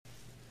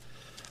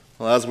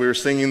Well, as we were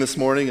singing this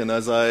morning and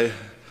as I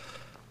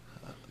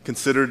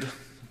considered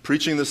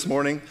preaching this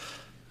morning,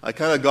 I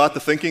kind of got to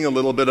thinking a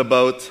little bit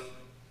about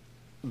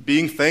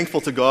being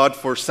thankful to God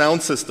for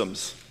sound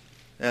systems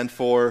and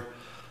for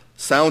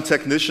sound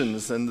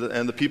technicians and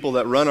the people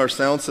that run our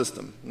sound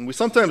system. And we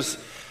sometimes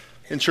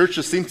in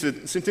churches seem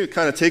to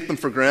kind of take them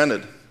for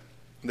granted.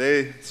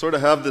 They sort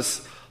of have this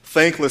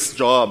thankless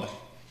job.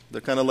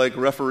 They're kind of like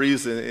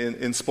referees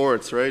in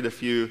sports, right?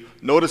 If you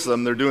notice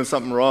them, they're doing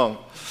something wrong.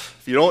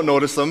 If you don't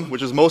notice them,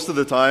 which is most of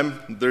the time,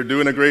 they're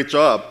doing a great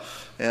job.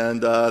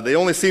 And they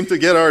only seem to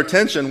get our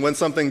attention when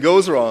something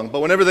goes wrong.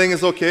 But when everything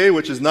is okay,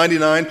 which is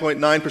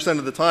 99.9%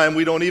 of the time,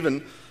 we don't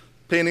even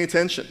pay any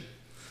attention.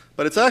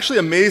 But it's actually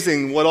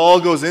amazing what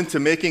all goes into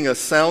making a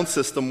sound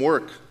system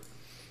work.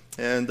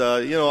 And,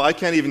 I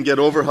can't even get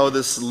over how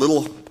this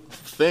little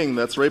thing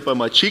that's right by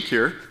my cheek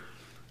here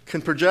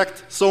can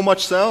project so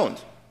much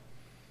sound.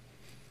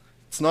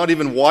 It's not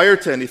even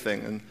wired to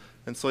anything.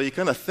 And so you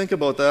kind of think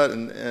about that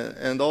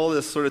and all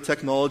this sort of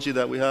technology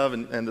that we have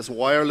and this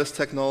wireless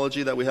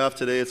technology that we have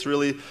today, it's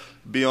really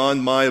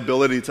beyond my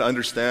ability to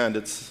understand.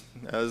 It's,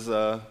 as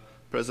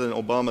President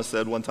Obama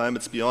said one time,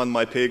 it's beyond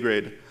my pay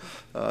grade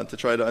to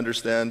try to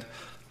understand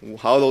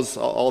how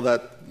all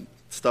that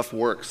stuff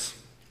works.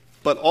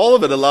 But all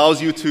of it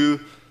allows you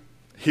to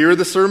hear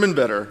the sermon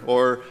better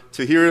or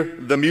to hear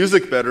the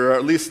music better, or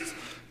at least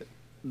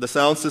the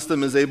sound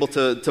system is able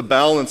to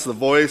balance the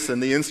voice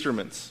and the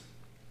instruments.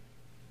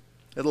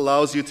 It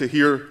allows you to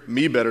hear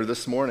me better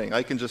this morning.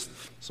 I can just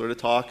sort of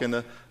talk in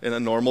a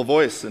normal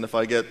voice, and if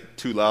I get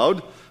too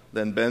loud,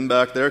 then Ben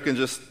back there can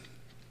just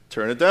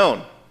turn it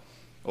down.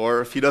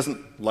 Or if he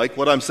doesn't like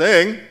what I'm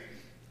saying,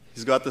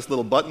 he's got this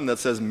little button that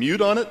says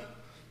mute on it.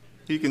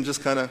 He can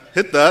just kind of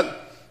hit that,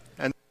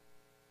 and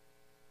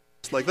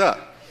just like that.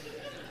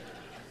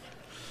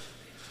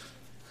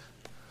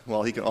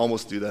 Well, he can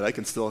almost do that. I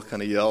can still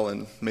kind of yell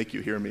and make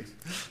you hear me,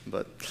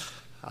 but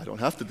I don't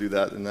have to do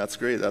that, and that's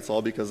great. That's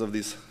all because of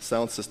these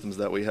sound systems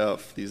that we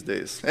have these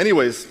days.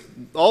 Anyways,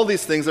 all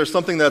these things are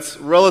something that's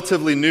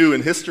relatively new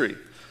in history.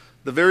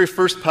 The very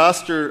first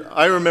pastor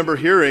I remember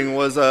hearing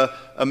was a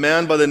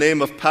man by the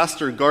name of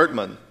Pastor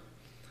Gartman.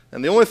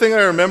 And the only thing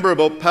I remember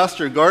about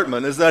Pastor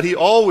Gartman is that he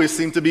always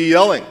seemed to be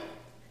yelling.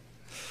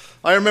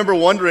 I remember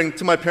wondering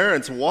to my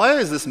parents, why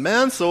is this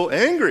man so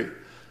angry?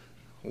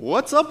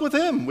 What's up with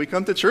him? We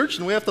come to church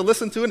and we have to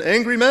listen to an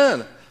angry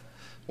man.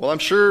 Well, I'm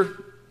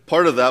sure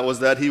part of that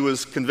was that he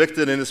was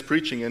convicted in his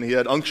preaching and he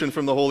had unction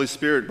from the Holy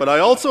Spirit. But I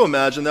also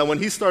imagine that when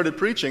he started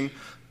preaching,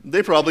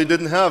 they probably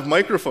didn't have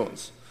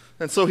microphones.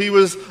 And so he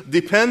was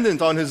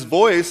dependent on his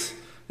voice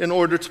in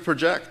order to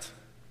project.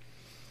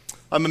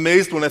 I'm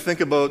amazed when I think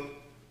about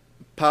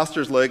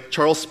pastors like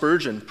Charles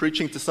Spurgeon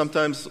preaching to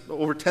sometimes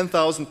over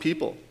 10,000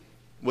 people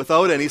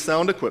without any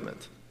sound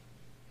equipment.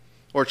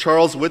 Or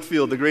Charles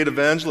Whitfield, the great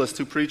evangelist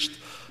who preached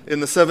in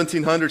the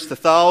 1700s to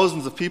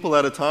thousands of people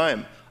at a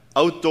time,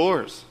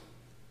 outdoors.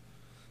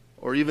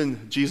 Or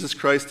even Jesus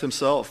Christ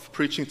himself,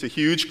 preaching to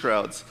huge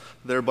crowds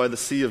there by the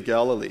Sea of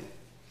Galilee.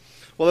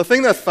 Well, the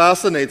thing that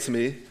fascinates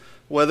me,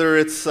 whether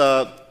it's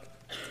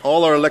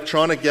all our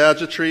electronic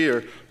gadgetry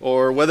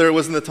or whether it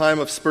was in the time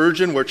of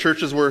Spurgeon where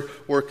churches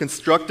were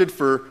constructed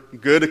for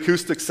good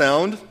acoustic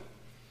sound,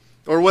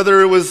 or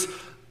whether it was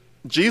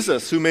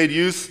Jesus who made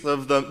use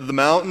of the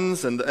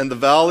mountains and the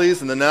valleys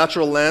and the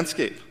natural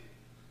landscape.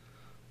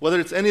 Whether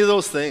it's any of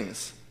those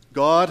things,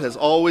 God has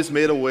always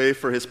made a way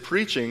for his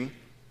preaching,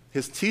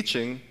 his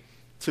teaching,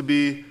 to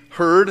be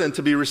heard and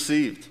to be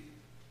received.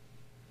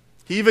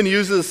 He even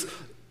uses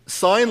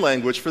sign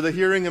language for the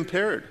hearing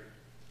impaired.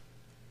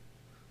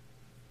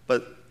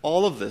 But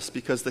all of this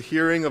because the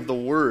hearing of the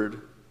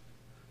word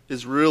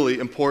is really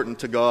important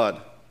to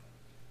God.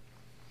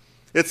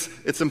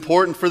 It's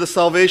important for the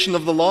salvation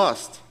of the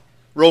lost.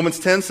 Romans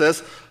 10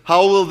 says,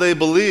 how will they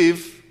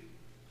believe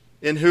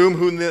in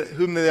whom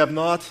they have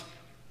not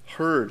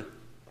heard?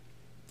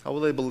 How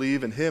will they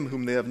believe in him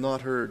whom they have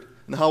not heard?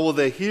 And how will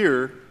they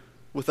hear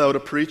without a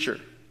preacher?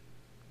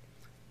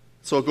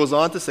 So it goes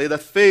on to say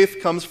that faith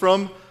comes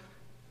from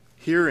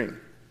hearing,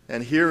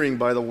 and hearing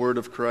by the word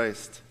of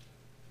Christ.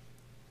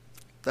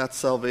 That's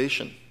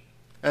salvation.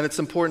 And it's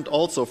important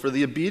also for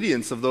the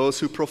obedience of those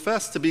who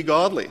profess to be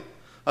godly.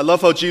 I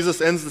love how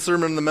Jesus ends the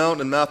Sermon on the Mount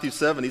in Matthew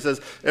 7. He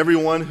says,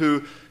 everyone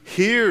who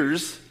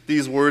hears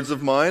these words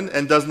of mine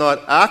and does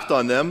not act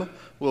on them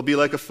will be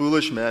like a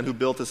foolish man who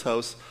built his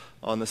house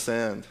on the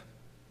sand.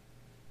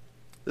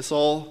 This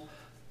all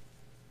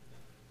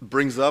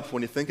brings up,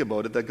 when you think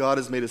about it, that God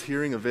has made his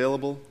hearing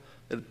available.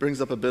 It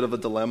brings up a bit of a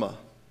dilemma.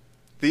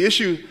 The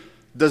issue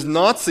does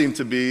not seem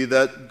to be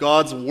that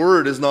God's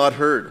word is not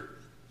heard.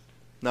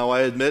 Now,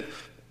 I admit,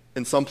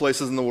 in some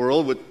places in the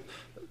world,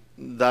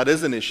 that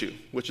is an issue,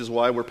 which is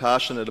why we're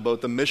passionate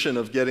about the mission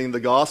of getting the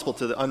gospel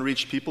to the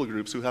unreached people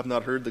groups who have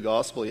not heard the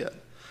gospel yet.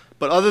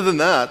 But other than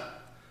that,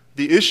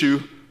 the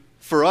issue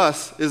for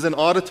us is an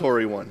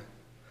auditory one.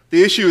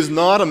 The issue is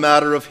not a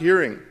matter of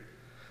hearing.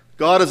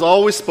 God has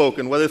always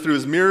spoken, whether through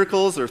his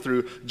miracles or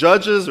through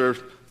judges or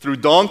through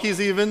donkeys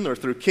even or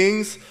through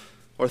kings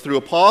or through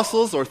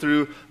apostles, or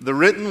through the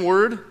written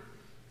word,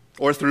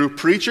 or through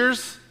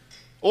preachers,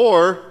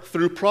 or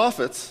through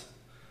prophets.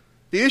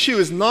 The issue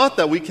is not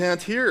that we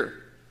can't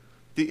hear.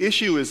 The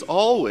issue is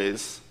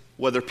always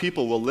whether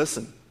people will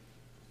listen.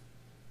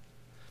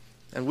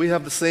 And we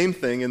have the same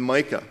thing in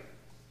Micah. And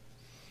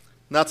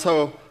that's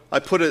how I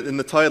put it in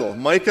the title.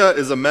 Micah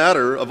is a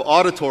matter of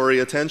auditory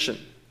attention.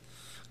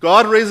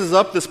 God raises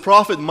up this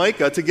prophet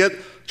Micah to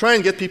try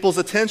and get people's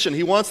attention.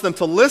 He wants them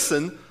to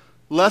listen,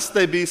 lest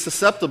they be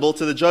susceptible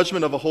to the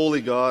judgment of a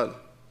holy God.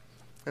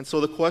 And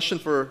so the question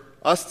for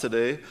us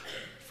today,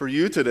 for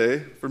you today,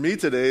 for me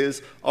today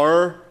is,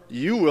 are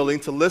you willing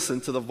to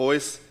listen to the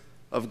voice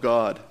of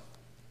God?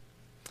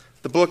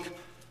 The book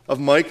of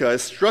Micah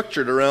is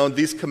structured around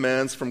these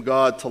commands from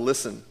God to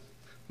listen.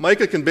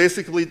 Micah can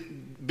basically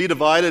be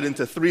divided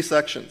into 3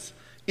 sections,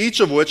 each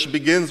of which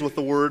begins with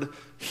the word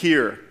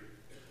hear.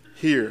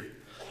 Hear.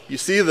 You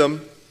see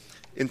them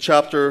in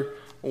chapter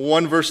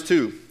 1, verse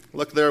 2.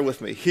 Look there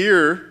with me.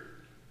 Hear,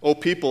 O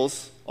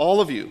peoples,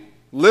 all of you.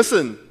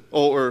 Listen,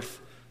 O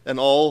earth, and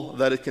all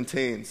that it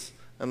contains.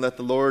 And let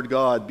the Lord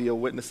God be a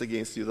witness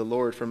against you, the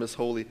Lord from his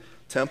holy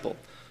temple.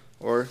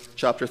 Or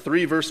chapter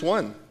 3, verse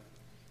 1.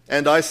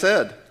 And I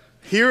said,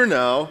 hear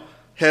now,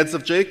 heads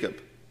of Jacob,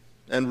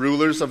 and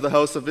rulers of the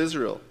house of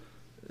Israel.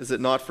 Is it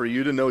not for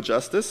you to know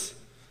justice?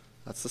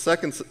 That's the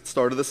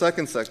start of the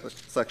second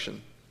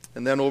section.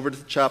 And then over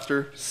to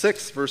chapter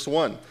 6, verse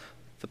 1,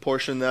 the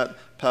portion that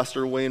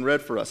Pastor Wayne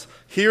read for us.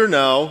 Hear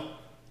now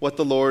what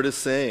the Lord is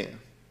saying.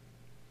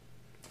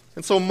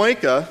 And so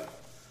Micah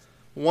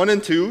 1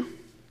 and 2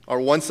 are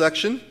one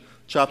section.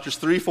 Chapters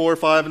 3, 4,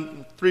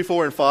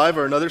 and 5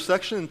 are another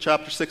section. And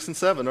chapters 6 and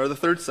 7 are the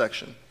third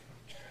section.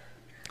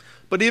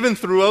 But even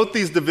throughout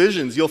these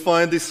divisions, you'll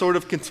find these sort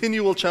of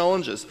continual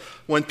challenges.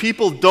 When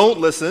people don't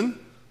listen,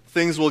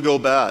 things will go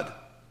bad.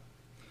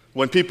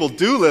 When people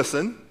do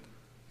listen,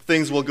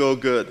 things will go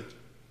good.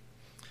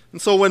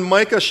 And so when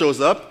Micah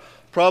shows up,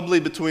 probably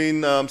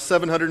between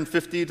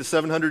 750 to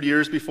 700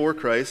 years before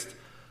Christ,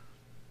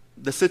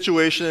 the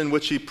situation in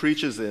which he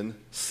preaches in,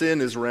 sin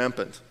is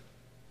rampant.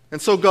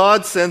 And so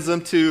God sends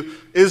them to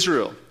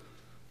Israel.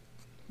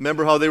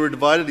 Remember how they were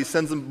divided? He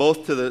sends them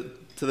both to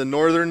the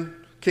northern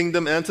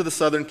kingdom and to the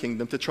southern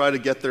kingdom to try to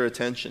get their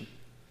attention,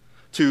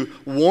 to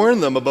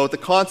warn them about the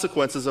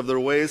consequences of their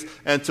ways,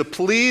 and to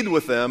plead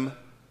with them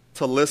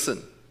to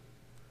listen.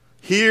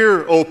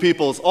 Hear, O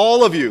peoples,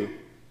 all of you.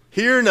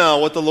 Hear now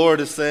what the Lord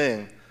is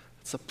saying.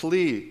 It's a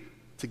plea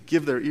to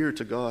give their ear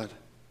to God.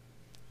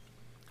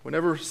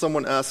 Whenever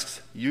someone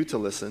asks you to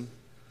listen,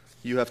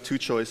 you have 2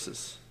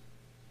 choices.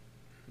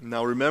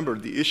 Now remember,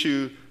 the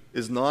issue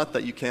is not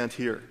that you can't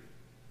hear.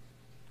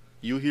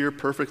 You hear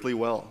perfectly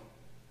well.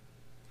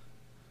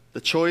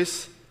 The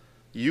choice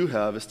you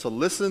have is to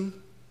listen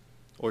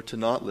or to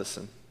not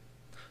listen.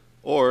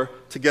 Or,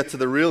 to get to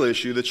the real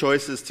issue, the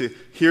choice is to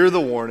hear the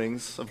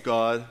warnings of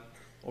God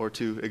or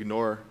to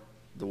ignore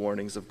the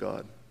warnings of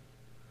God.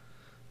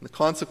 And the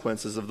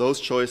consequences of those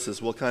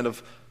choices will kind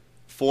of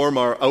form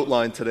our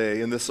outline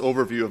today in this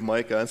overview of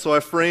Micah. And so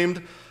I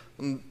framed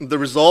the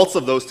results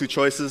of those 2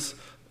 choices.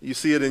 You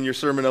see it in your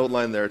sermon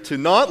outline there. To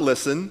not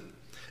listen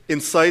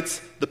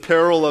incites the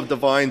peril of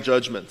divine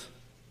judgment.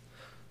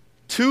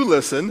 To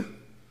listen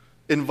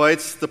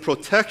invites the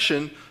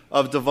protection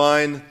of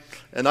divine,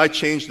 and I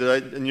changed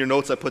it. In your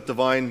notes I put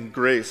divine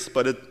grace,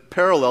 but it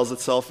parallels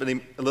itself a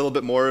little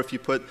bit more if you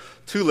put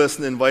to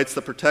listen invites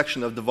the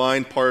protection of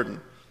divine pardon.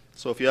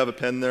 So if you have a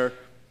pen there,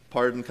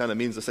 pardon kind of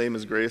means the same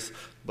as grace,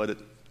 but it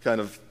kind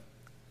of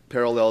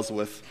parallels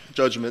with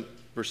judgment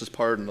versus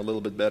pardon a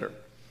little bit better.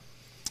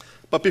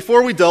 But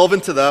before we delve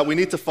into that, we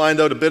need to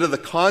find out a bit of the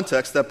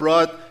context that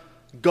brought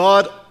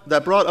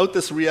out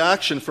this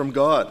reaction from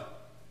God.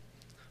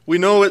 We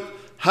know it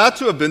had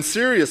to have been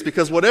serious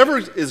because whatever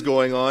is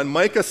going on,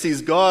 Micah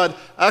sees God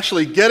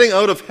actually getting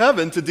out of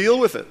heaven to deal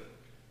with it.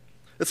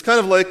 It's kind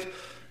of like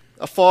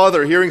a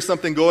father hearing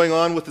something going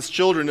on with his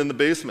children in the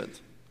basement.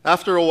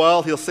 After a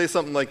while, he'll say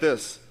something like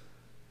this,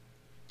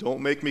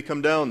 "Don't make me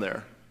come down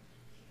there."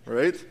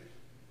 Right?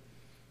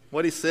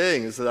 What he's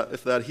saying is that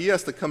if he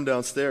has to come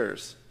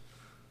downstairs,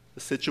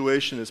 the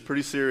situation is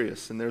pretty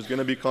serious and there's going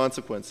to be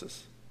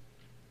consequences.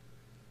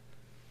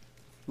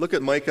 Look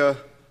at Micah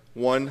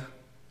 1,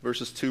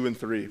 verses 2 and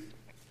 3.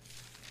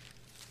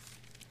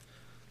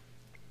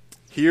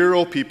 Hear,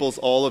 O peoples,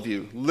 all of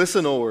you.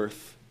 Listen, O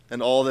earth,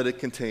 and all that it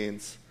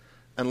contains.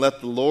 And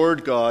let the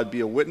Lord God be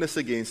a witness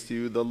against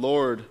you, the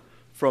Lord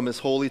from his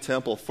holy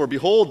temple. For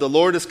behold, the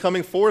Lord is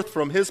coming forth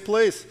from his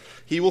place.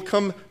 He will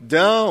come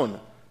down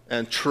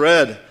and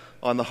tread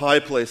on the high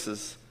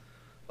places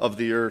of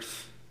the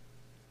earth.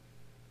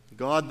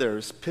 God there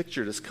is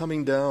pictured as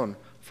coming down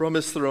from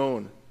his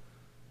throne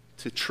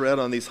to tread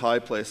on these high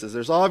places.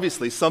 There's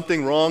obviously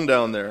something wrong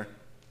down there.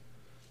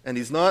 And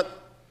he's not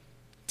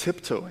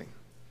tiptoeing.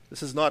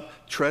 This is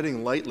not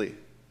treading lightly.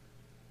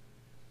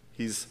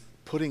 He's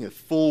putting a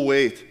full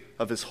weight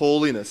of his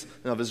holiness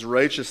and of his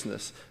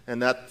righteousness,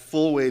 and that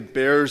full weight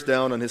bears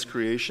down on his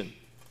creation.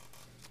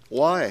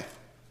 Why?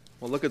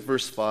 Well, look at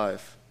verse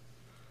 5.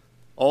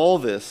 All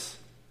this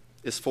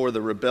is for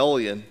the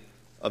rebellion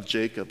of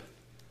Jacob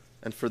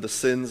and for the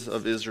sins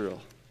of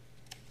Israel.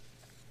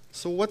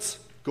 So what's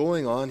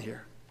going on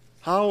here?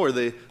 How are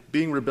they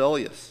being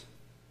rebellious?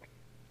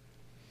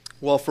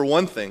 Well, for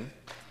one thing,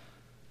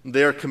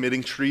 they are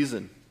committing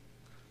treason.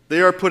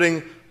 They are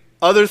putting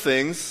other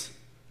things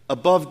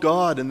above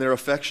God in their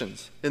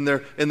affections, in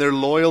their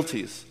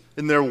loyalties,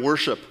 in their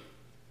worship.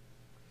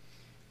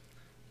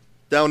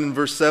 Down in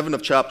verse 7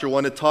 of chapter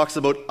 1, it talks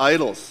about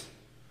idols.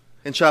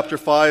 In chapter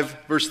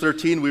 5, verse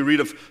 13, we read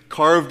of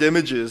carved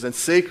images and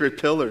sacred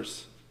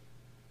pillars.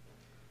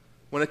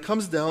 When it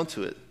comes down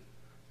to it,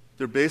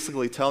 they're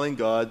basically telling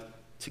God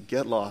to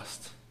get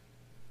lost.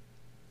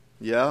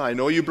 Yeah, I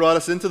know you brought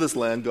us into this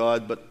land,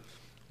 God, but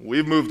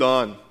we've moved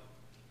on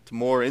to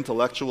more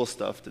intellectual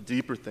stuff, to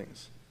deeper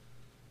things.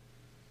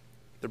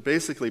 They're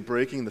basically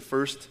breaking the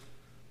first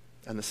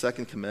and the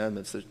second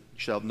commandments, that you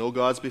shall have no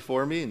gods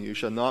before me, and you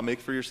shall not make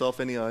for yourself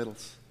any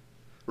idols.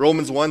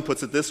 Romans 1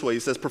 puts it this way. He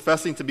says,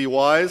 professing to be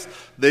wise,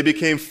 they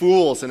became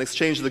fools and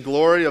exchanged the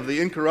glory of the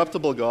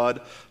incorruptible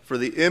God for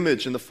the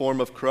image in the form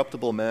of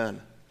corruptible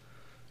man.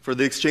 For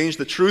they exchanged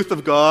the truth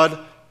of God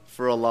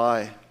for a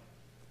lie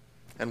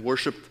and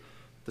worshipped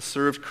the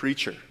served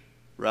creature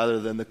rather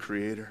than the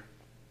Creator.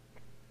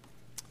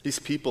 These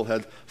people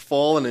had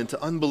fallen into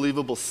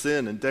unbelievable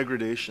sin and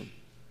degradation.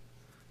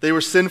 They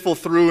were sinful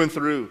through and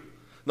through.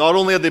 Not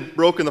only had they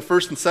broken the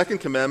first and second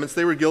commandments,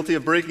 they were guilty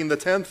of breaking the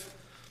 10th,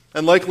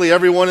 and likely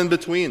everyone in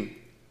between.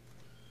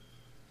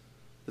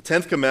 The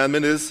 10th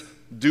commandment is,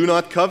 do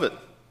not covet.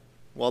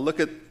 Well, look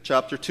at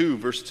chapter 2,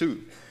 verse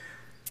 2.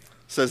 It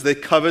says they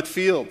covet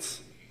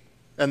fields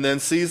and then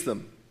seize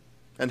them,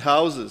 and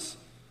houses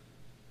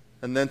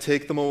and then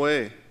take them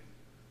away.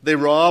 They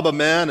rob a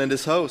man and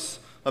his house,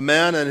 a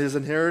man and his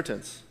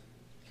inheritance.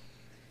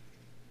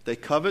 They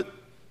covet,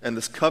 and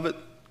this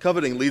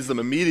coveting leads them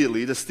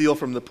immediately to steal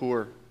from the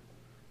poor.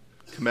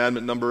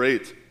 Commandment number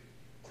 8.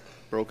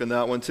 Broken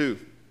that one too.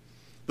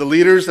 The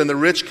leaders and the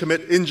rich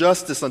commit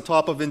injustice on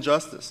top of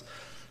injustice.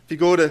 If you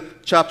go to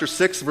chapter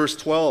 6, verse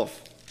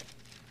 12,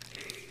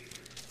 it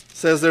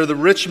says there, the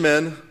rich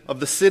men of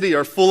the city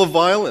are full of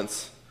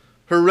violence.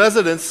 Her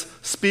residents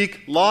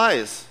speak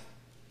lies.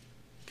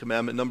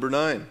 Commandment number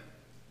 9.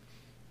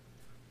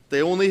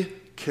 They only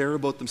care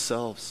about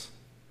themselves,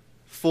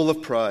 full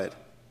of pride.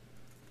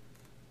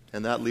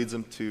 And that leads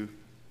them to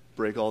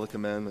break all the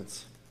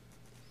commandments.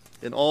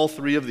 In all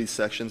three of these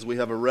sections, we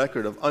have a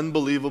record of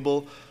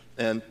unbelievable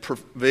and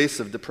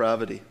pervasive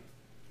depravity.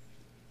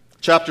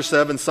 Chapter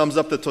 7 sums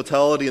up the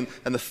totality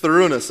and the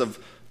thoroughness of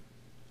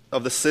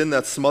the sin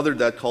that smothered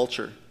that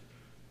culture.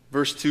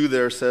 Verse 2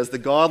 there says, the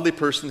godly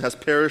person has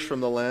perished from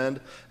the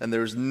land, and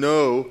there is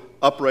no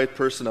upright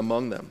person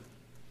among them.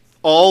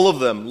 All of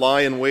them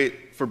lie in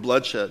wait for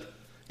bloodshed.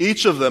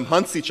 Each of them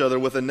hunts each other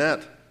with a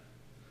net.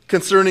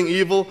 Concerning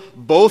evil,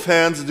 both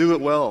hands do it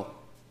well.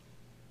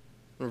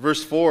 In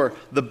verse 4,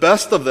 the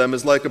best of them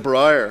is like a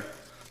briar,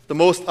 the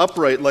most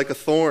upright like a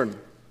thorn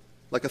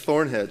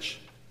hedge.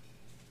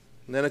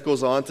 And then it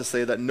goes on to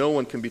say that no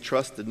one can be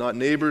trusted, not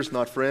neighbors,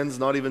 not friends,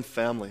 not even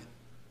family.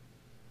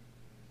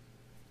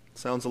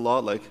 Sounds a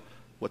lot like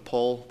what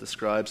Paul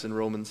describes in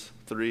Romans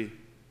 3.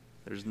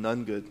 There's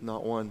none good,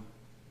 not one.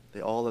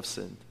 They all have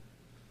sinned.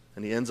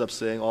 And he ends up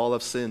saying, all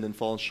have sinned and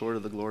fallen short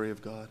of the glory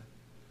of God.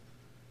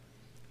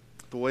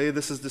 The way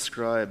this is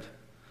described,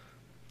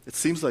 it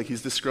seems like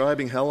he's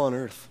describing hell on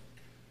earth.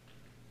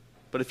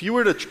 But if you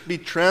were to be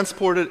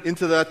transported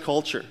into that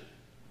culture,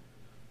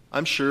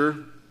 I'm sure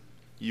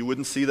you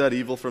wouldn't see that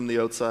evil from the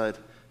outside.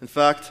 In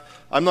fact,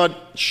 I'm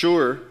not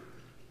sure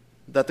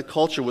that the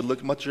culture would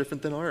look much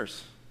different than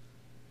ours.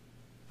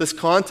 This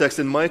context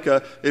in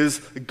Micah is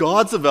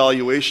God's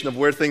evaluation of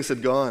where things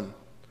had gone,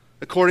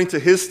 according to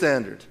his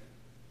standard.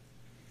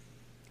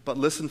 But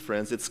listen,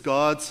 friends, it's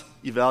God's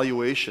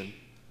evaluation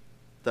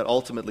that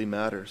ultimately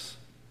matters.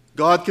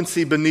 God can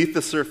see beneath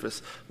the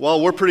surface.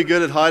 While we're pretty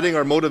good at hiding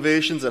our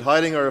motivations, at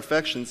hiding our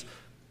affections,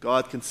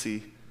 God can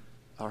see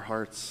our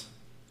hearts.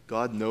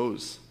 God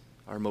knows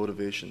our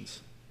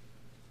motivations.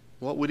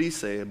 What would he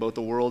say about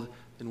the world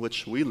in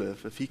which we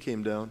live if he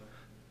came down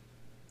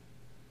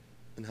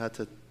and had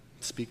to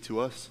speak to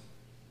us?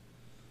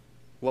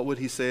 What would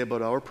he say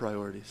about our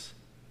priorities?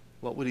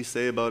 What would he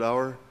say about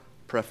our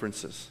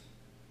preferences?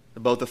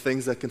 About the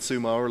things that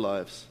consume our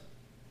lives?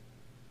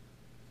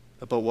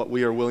 About what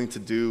we are willing to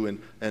do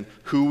and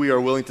who we are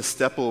willing to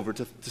step over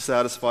to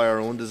satisfy our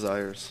own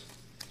desires?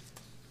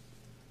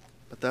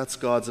 But that's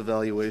God's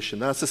evaluation.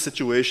 That's the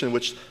situation in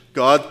which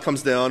God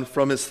comes down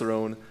from his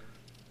throne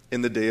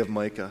in the day of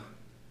Micah.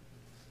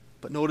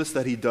 But notice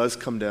that he does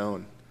come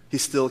down. He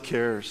still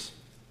cares.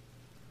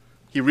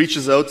 He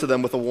reaches out to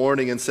them with a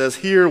warning and says,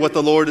 hear what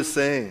the Lord is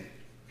saying.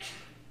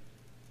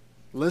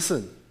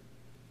 Listen.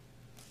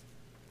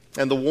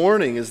 And the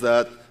warning is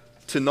that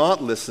to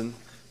not listen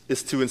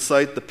is to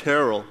incite the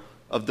peril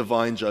of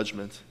divine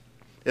judgment.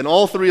 In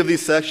all three of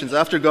these sections,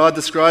 after God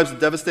describes the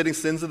devastating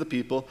sins of the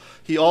people,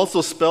 he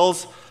also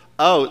spells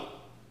out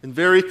in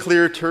very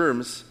clear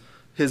terms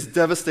his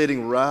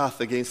devastating wrath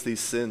against these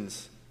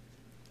sins.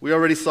 We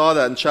already saw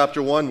that in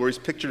chapter 1, where he's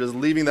pictured as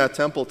leaving that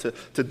temple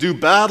to do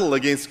battle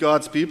against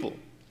God's people.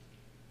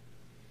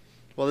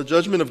 Well, the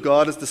judgment of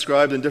God is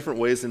described in different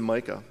ways in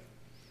Micah.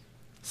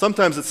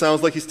 Sometimes it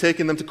sounds like he's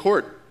taking them to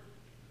court.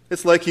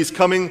 It's like he's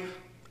coming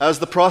as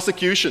the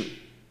prosecution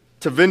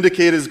to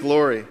vindicate his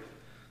glory.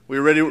 We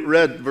already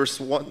read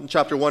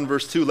chapter 1,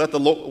 verse 2, let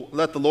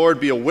the Lord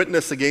be a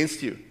witness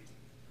against you.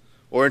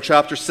 Or in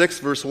chapter 6,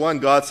 verse 1,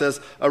 God says,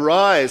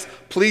 arise,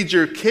 plead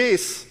your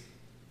case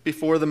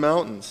before the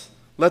mountains.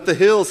 Let the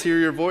hills hear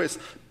your voice,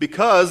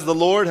 because the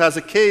Lord has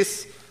a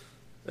case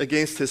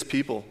against his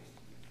people.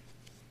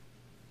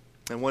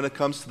 And when it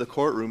comes to the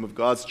courtroom of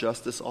God's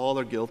justice, all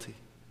are guilty.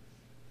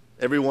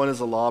 Everyone is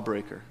a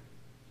lawbreaker.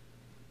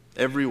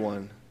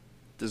 Everyone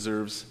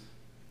deserves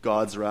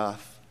God's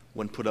wrath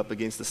when put up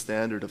against the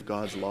standard of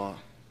God's law.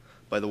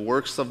 By the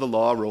works of the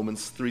law,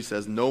 Romans 3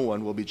 says, no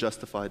one will be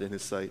justified in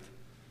his sight.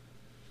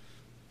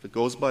 If it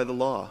goes by the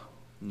law,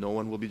 no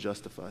one will be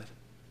justified.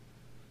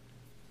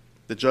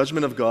 The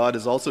judgment of God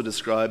is also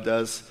described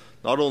as,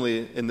 not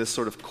only in this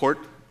sort of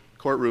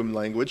courtroom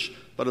language,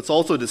 but it's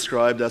also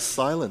described as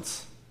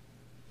silence.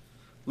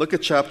 Look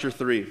at chapter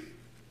 3.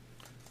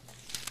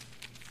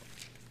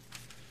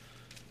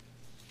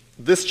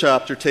 This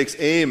chapter takes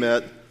aim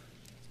at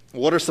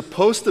what are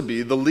supposed to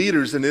be the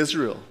leaders in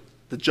Israel,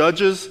 the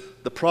judges,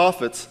 the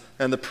prophets,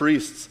 and the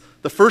priests.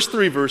 The first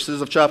 3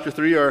 verses of chapter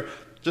 3 are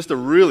just a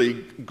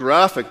really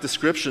graphic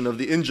description of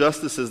the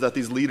injustices that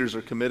these leaders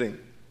are committing.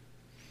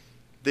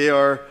 They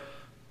are,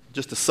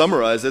 just to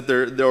summarize it,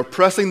 they're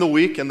oppressing the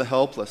weak and the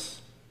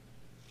helpless.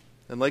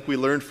 And like we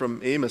learned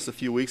from Amos a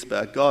few weeks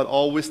back, God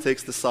always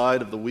takes the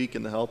side of the weak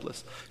and the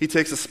helpless. He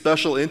takes a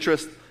special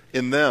interest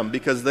in them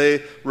because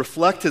they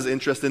reflect his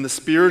interest in the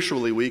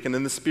spiritually weak and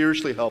in the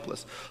spiritually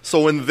helpless.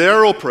 So when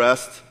they're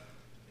oppressed,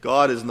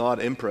 God is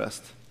not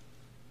impressed.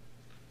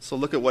 So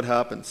look at what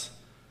happens.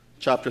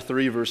 Chapter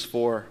 3, verse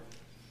 4.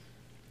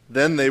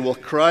 Then they will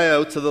cry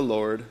out to the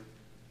Lord,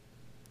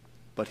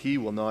 but he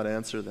will not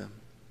answer them.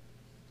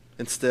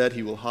 Instead,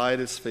 he will hide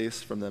his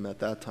face from them at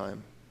that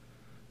time,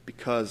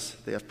 because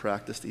they have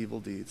practiced evil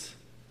deeds.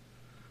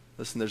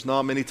 Listen, there's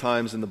not many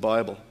times in the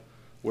Bible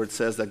where it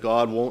says that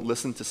God won't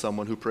listen to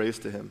someone who prays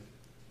to him.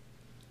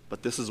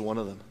 But this is one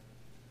of them.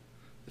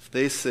 If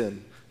they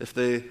sin, if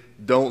they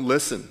don't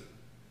listen,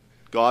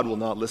 God will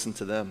not listen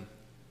to them.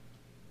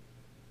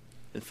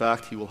 In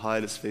fact, he will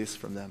hide his face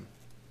from them.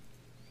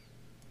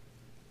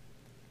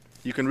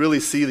 You can really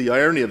see the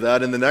irony of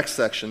that in the next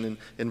section,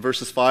 in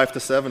verses 5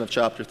 to 7 of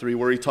chapter 3,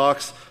 where he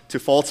talks to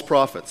false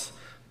prophets.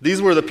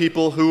 These were the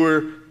people who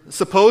were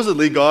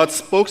supposedly God's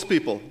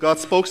spokespeople,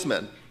 God's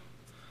spokesmen.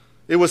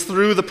 It was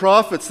through the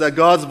prophets that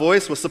God's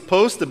voice was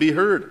supposed to be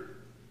heard.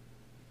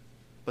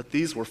 But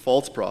these were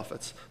false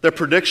prophets. Their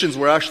predictions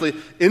were actually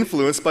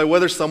influenced by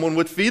whether someone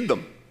would feed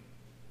them.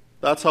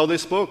 That's how they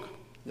spoke.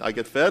 I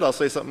get fed, I'll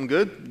say something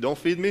good. Don't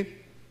feed me,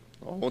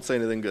 I won't say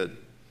anything good.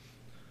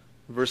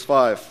 Verse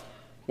 5.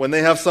 When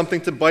they have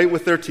something to bite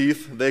with their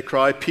teeth, they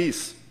cry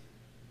peace.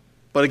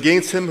 But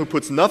against him who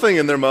puts nothing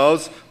in their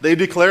mouths, they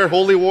declare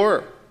holy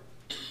war.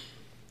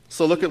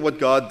 So look at what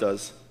God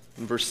does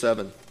in verse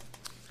 7.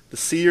 The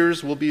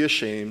seers will be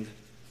ashamed,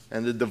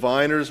 and the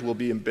diviners will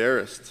be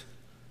embarrassed.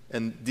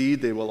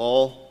 Indeed, they will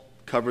all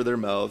cover their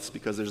mouths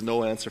because there's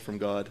no answer from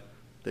God.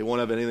 They won't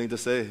have anything to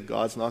say.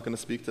 God's not going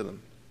to speak to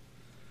them.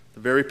 The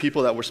very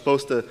people that were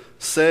supposed to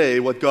say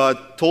what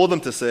God told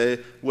them to say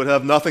would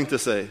have nothing to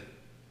say.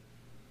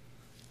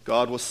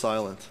 God was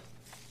silent.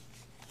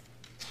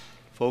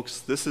 Folks,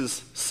 this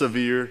is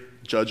severe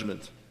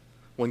judgment.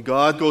 When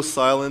God goes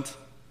silent,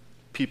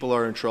 people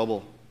are in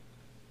trouble.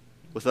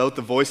 Without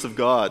the voice of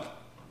God,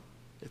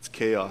 it's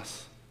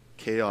chaos.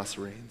 Chaos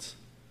reigns.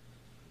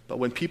 But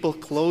when people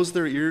close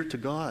their ear to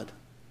God,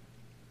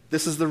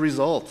 this is the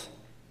result.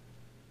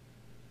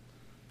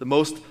 The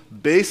most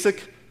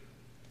basic,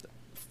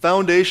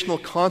 foundational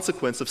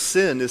consequence of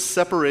sin is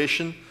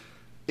separation,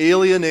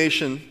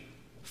 alienation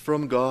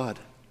from God.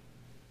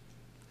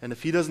 And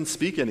if he doesn't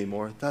speak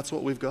anymore, that's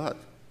what we've got.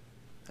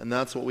 And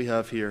that's what we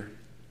have here.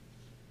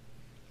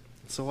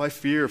 So I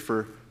fear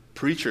for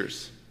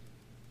preachers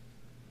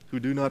who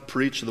do not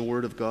preach the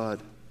word of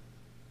God.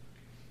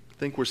 I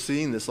think we're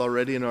seeing this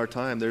already in our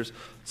time. There's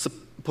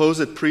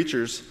supposed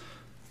preachers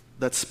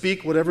that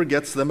speak whatever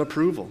gets them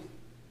approval.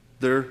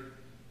 They're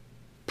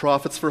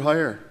prophets for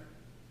hire,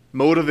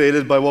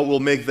 motivated by what will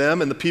make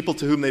them and the people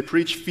to whom they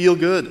preach feel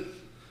good.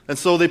 And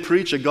so they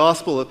preach a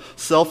gospel of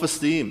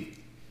self-esteem,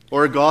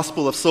 or a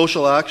gospel of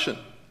social action,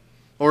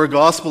 or a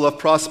gospel of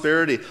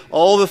prosperity,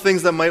 all the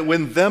things that might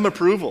win them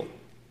approval,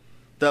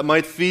 that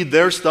might feed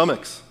their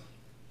stomachs,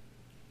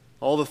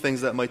 all the things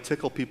that might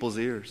tickle people's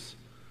ears,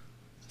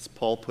 as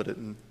Paul put it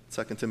in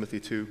 2 Timothy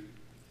 2.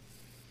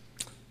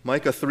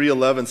 Micah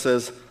 3:11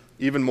 says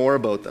even more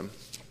about them.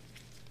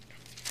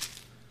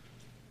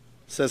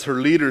 It says, her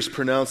leaders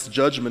pronounce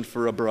judgment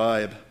for a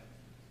bribe,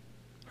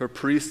 her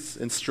priests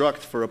instruct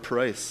for a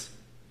price,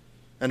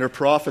 and her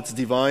prophets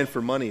divine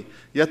for money.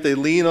 Yet they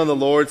lean on the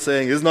Lord,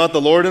 saying, is not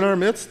the Lord in our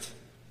midst?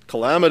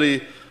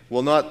 Calamity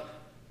will not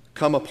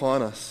come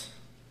upon us.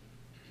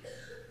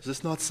 Does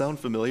this not sound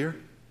familiar?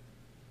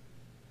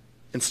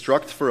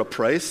 Instruct for a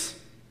price,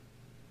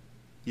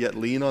 yet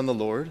lean on the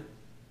Lord.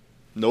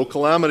 No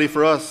calamity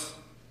for us.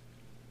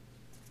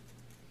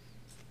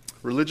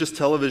 Religious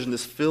television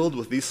is filled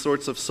with these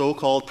sorts of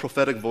so-called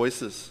prophetic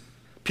voices.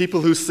 People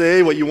who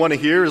say what you want to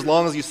hear as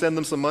long as you send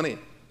them some money.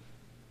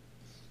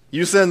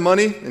 You send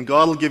money, and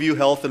God will give you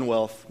health and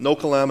wealth. No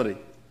calamity.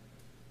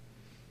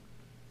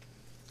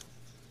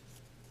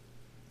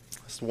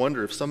 I just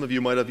wonder if some of you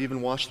might have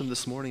even watched them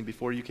this morning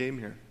before you came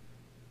here.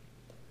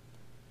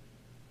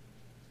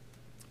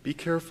 Be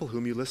careful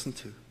whom you listen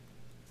to.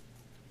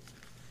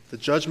 The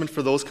judgment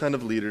for those kind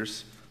of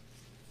leaders,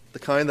 the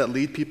kind that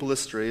lead people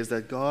astray, is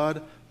that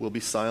God will be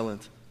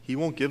silent. He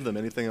won't give them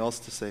anything else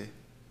to say.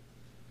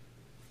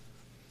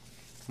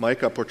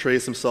 Micah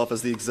portrays himself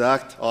as the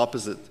exact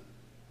opposite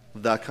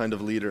of that kind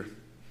of leader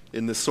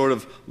in this sort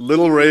of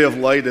little ray of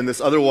light in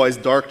this otherwise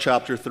dark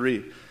chapter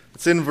 3.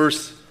 It's in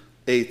verse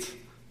 8.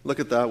 Look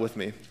at that with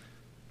me.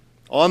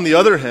 On the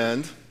other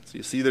hand, so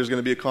you see there's going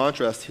to be a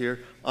contrast here,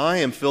 I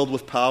am filled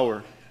with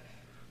power,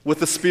 with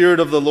the Spirit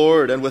of the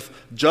Lord, and with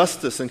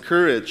justice and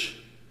courage,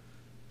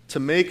 to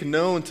make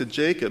known to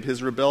Jacob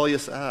his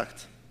rebellious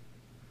act,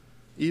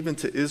 even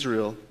to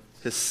Israel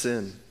his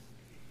sin.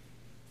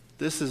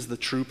 This is the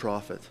true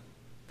prophet,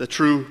 the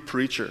true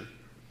preacher.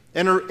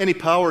 And any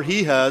power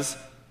he has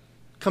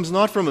comes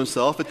not from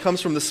himself, it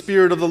comes from the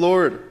Spirit of the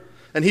Lord.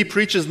 And he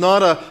preaches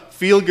not a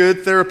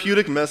feel-good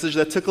therapeutic message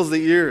that tickles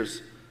the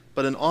ears,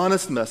 but an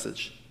honest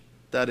message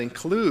that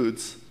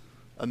includes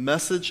a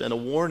message and a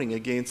warning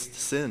against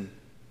sin.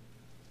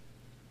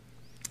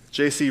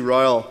 J.C.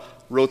 Ryle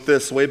wrote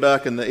this way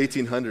back in the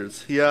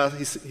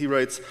 1800s. He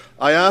writes,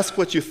 I ask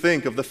what you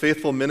think of the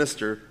faithful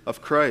minister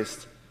of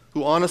Christ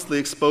who honestly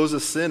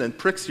exposes sin and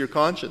pricks your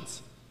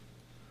conscience.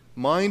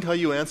 Mind how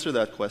you answer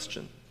that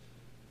question.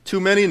 Too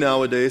many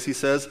nowadays, he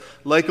says,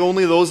 like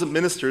only those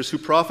ministers who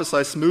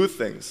prophesy smooth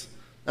things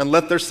and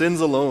let their sins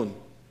alone,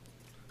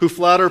 who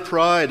flatter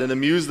pride and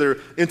amuse their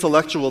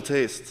intellectual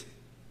taste,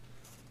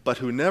 but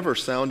who never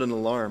sound an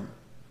alarm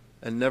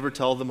and never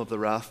tell them of the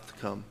wrath to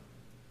come.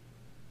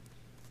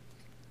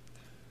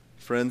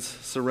 Friends,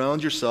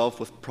 surround yourself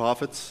with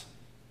prophets,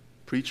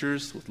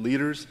 preachers, with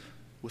leaders,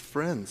 with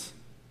friends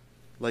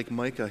like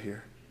Micah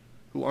here,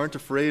 who aren't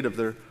afraid of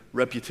their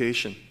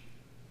reputation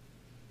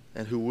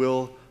and who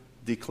will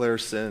declare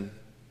sin,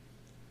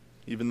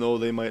 even though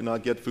they might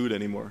not get food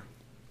anymore.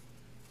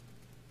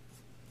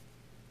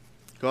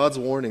 God's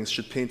warnings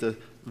should paint a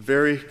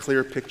very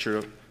clear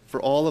picture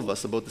for all of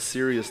us about the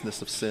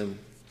seriousness of sin.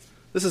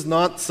 This is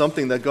not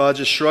something that God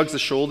just shrugs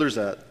his shoulders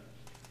at.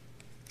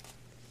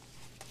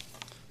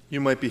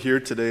 You might be here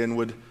today and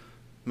would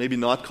maybe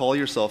not call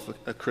yourself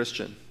a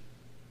Christian.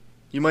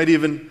 You might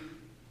even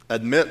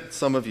admit,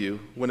 some of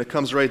you, when it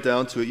comes right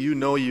down to it, you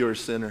know you're a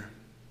sinner.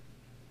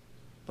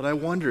 But I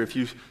wonder if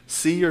you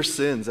see your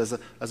sins as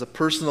a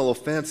personal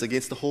offense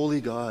against the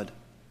holy God.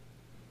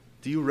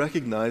 Do you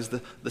recognize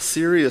the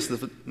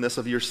seriousness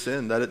of your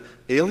sin, that it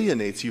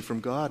alienates you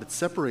from God, it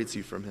separates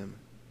you from him?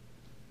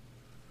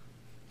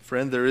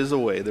 Friend, there is a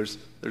way. There's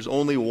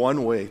only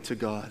one way to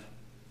God.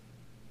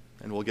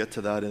 And we'll get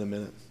to that in a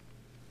minute.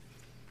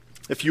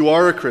 If you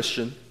are a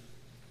Christian,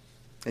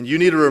 and you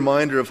need a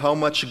reminder of how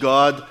much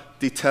God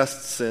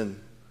detests sin,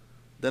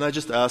 then I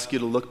just ask you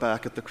to look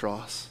back at the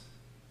cross.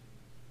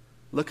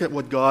 Look at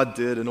what God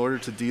did in order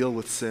to deal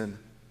with sin.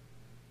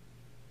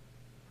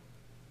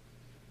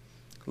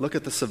 Look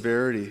at the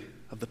severity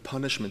of the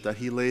punishment that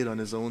he laid on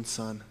his own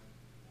Son.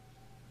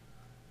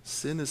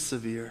 Sin is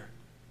severe.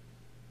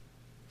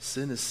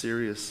 Sin is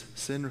serious.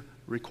 Sin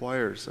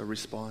requires a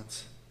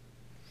response.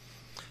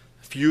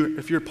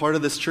 If you're part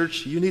of this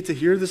church, you need to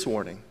hear this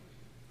warning.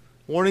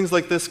 Warnings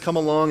like this come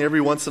along every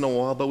once in a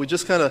while, but we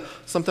just kind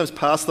of sometimes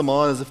pass them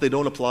on as if they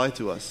don't apply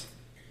to us.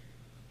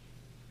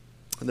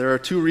 And there are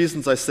two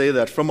reasons I say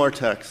that from our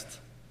text.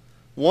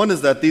 One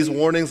is that these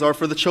warnings are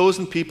for the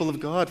chosen people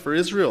of God, for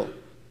Israel.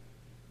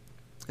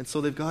 And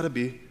so they've got to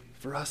be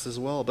for us as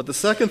well. But the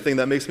second thing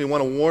that makes me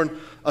want to warn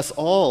us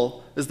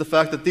all is the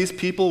fact that these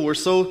people were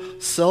so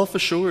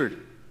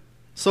self-assured,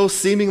 so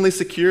seemingly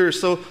secure,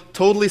 so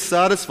totally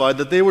satisfied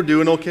that they were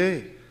doing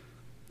okay,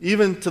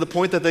 even to the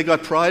point that they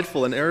got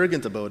prideful and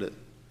arrogant about it.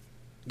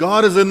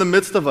 God is in the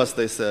midst of us,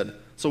 they said,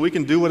 so we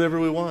can do whatever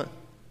we want.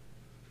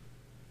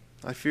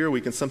 I fear we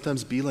can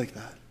sometimes be like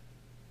that.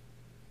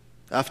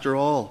 After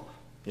all,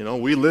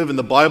 we live in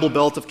the Bible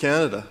Belt of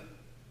Canada.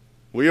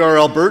 We are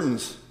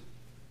Albertans.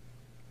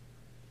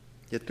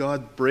 Yet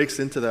God breaks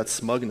into that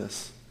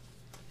smugness.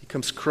 He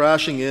comes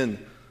crashing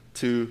in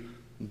to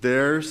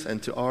theirs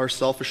and to our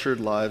self-assured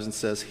lives and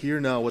says,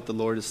 hear now what the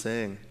Lord is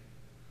saying.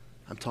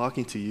 I'm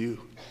talking to you.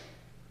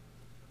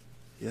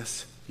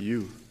 Yes,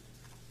 you.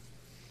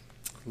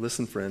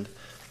 Listen, friend,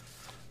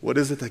 what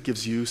is it that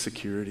gives you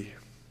security?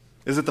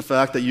 Is it the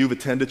fact that you've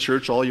attended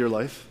church all your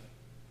life?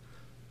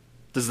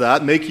 Does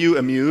that make you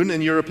immune,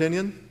 in your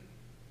opinion?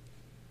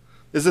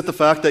 Is it the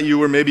fact that you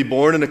were maybe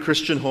born in a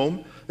Christian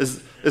home?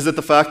 Is it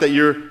the fact that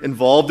you're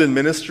involved in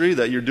ministry,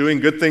 that you're doing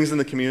good things in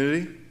the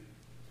community?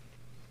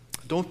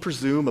 don't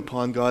presume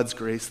upon God's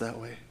grace that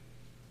way.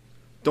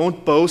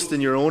 Don't boast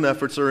in your own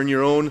efforts or in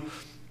your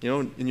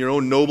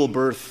own noble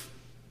birth.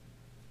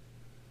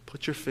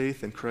 Put your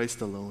faith in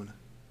Christ alone.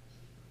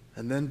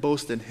 And then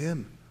boast in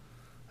Him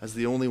as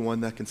the only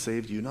one that can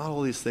save you, not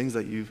all these things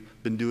that you've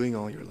been doing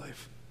all your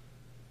life.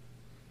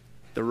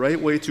 The right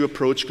way to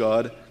approach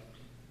God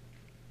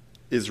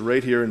is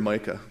right here in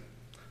Micah.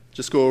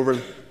 Just go over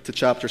to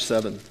chapter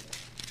 7.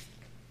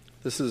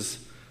 This is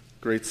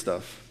great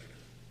stuff.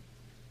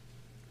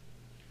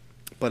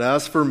 But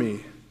as for me,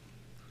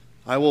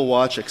 I will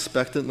watch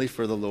expectantly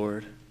for the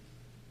Lord.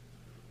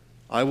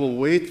 I will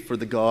wait for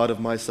the God of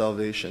my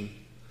salvation.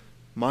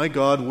 My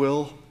God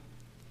will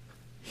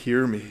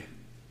hear me.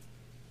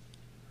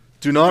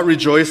 Do not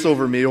rejoice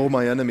over me, O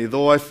my enemy.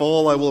 Though I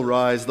fall, I will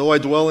rise. Though I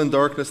dwell in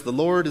darkness, the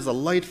Lord is a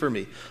light for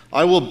me.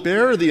 I will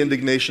bear the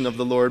indignation of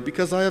the Lord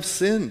because I have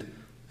sinned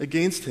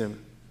against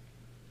Him,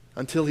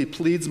 until He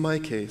pleads my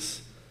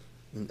case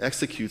and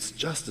executes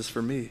justice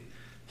for me.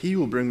 He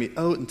will bring me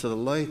out into the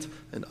light,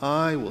 and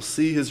I will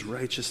see His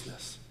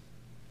righteousness.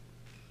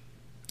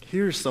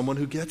 Here's someone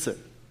who gets it.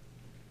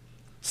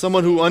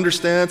 Someone who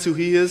understands who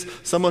he is.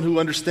 Someone who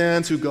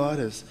understands who God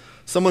is.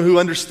 Someone who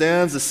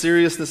understands the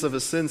seriousness of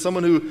his sin.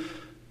 Someone who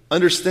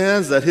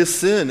understands that his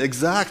sin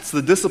exacts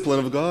the discipline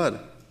of God.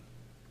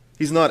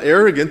 He's not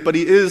arrogant, but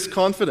he is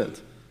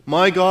confident.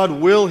 My God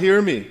will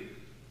hear me. You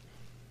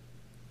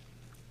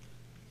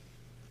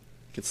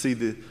can see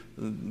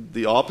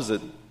the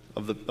opposite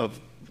of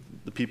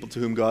the people to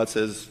whom God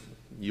says,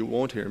 you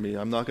won't hear me.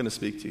 I'm not going to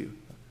speak to you.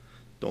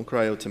 Don't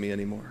cry out to me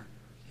anymore.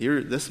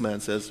 Here, this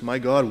man says, my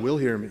God will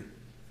hear me.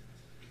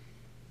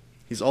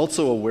 He's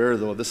also aware,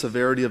 though, of the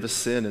severity of his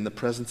sin in the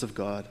presence of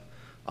God.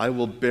 I'll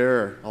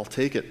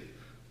take it,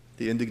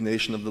 the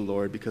indignation of the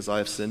Lord, because I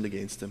have sinned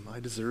against Him. I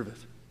deserve it.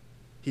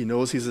 He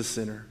knows he's a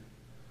sinner,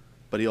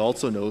 but he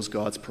also knows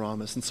God's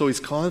promise. And so he's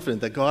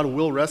confident that God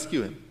will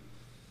rescue him.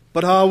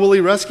 But how will He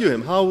rescue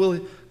him? How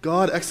will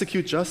God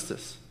execute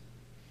justice?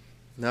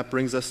 And that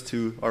brings us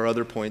to our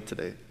other point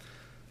today.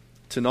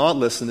 To not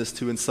listen is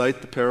to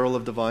incite the peril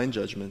of divine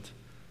judgment,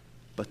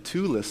 but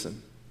to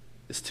listen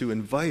is to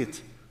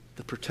invite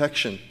the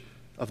protection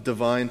of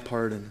divine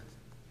pardon.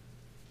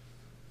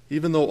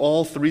 Even though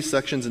all three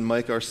sections in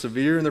Micah are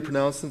severe in their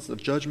pronouncements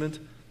of judgment,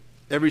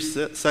 every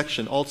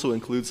section also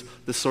includes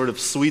this sort of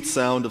sweet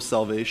sound of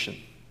salvation.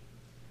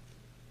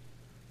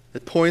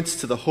 It points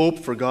to the hope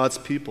for God's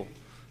people.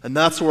 And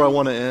that's where I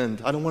want to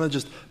end. I don't want to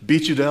just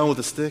beat you down with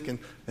a stick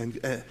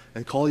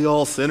and call you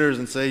all sinners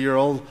and say you're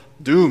all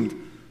doomed.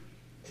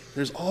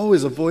 There's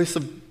always a voice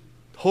of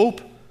hope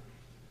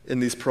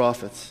in these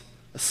prophets.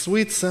 A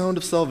sweet sound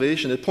of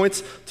salvation. It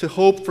points to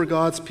hope for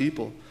God's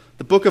people.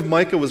 The book of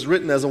Micah was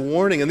written as a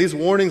warning, and these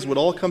warnings would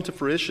all come to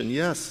fruition.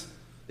 Yes,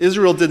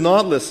 Israel did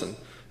not listen,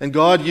 and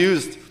God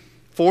used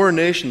foreign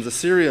nations,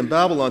 Assyria and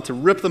Babylon, to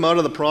rip them out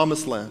of the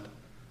promised land.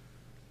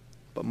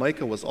 But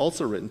Micah was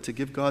also written to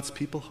give God's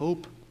people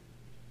hope.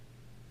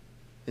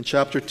 In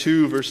chapter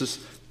 2, verses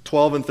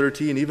 12 and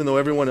 13, even though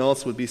everyone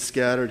else would be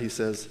scattered, he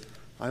says,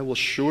 I will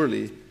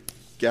surely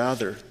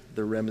gather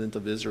the remnant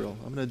of Israel.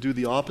 I'm going to do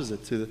the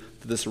opposite to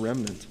this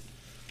remnant.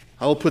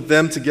 I will put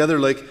them together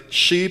like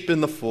sheep in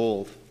the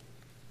fold.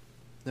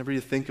 Whenever you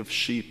think of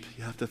sheep,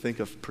 you have to think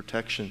of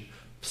protection,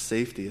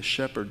 safety, a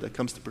shepherd that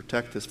comes to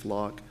protect his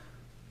flock.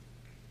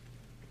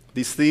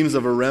 These themes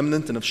of a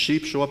remnant and of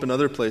sheep show up in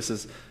other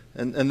places.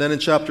 And then in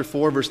chapter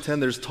 4, verse 10,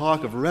 there's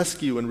talk of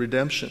rescue and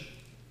redemption.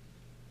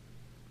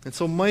 And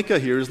so Micah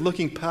here is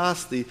looking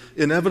past the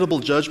inevitable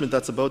judgment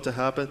that's about to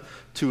happen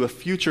to a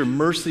future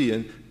mercy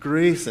and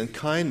grace and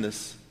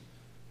kindness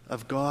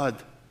of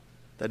God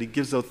that He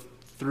gives out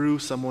through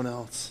someone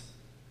else.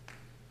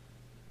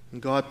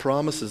 And God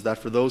promises that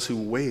for those who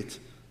wait,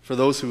 for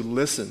those who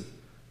listen,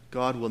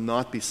 God will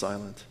not be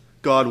silent.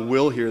 God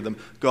will hear them.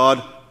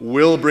 God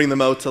will bring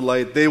them out to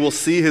light. They will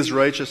see His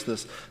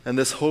righteousness. And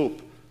this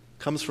hope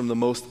comes from the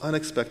most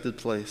unexpected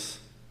place.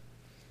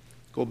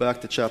 Go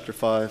back to chapter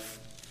 5.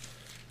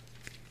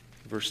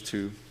 Verse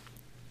 2,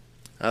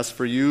 As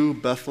for you,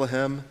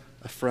 Bethlehem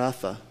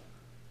Ephrathah,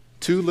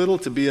 too little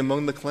to be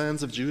among the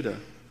clans of Judah,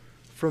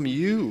 from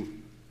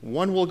you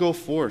one will go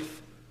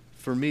forth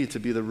for me to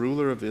be the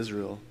ruler of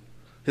Israel.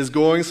 His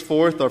goings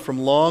forth are from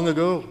long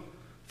ago,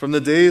 from the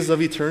days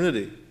of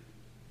eternity.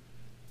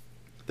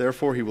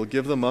 Therefore he will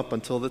give them up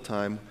until the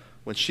time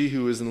when she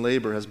who is in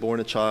labor has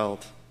borne a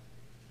child.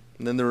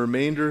 And then the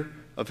remainder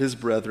of his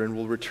brethren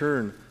will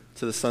return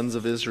to the sons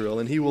of Israel,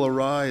 and he will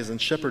arise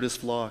and shepherd his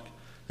flock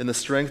in the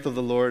strength of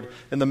the Lord,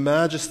 in the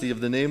majesty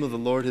of the name of the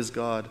Lord his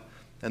God,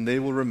 and they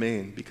will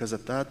remain, because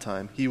at that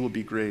time he will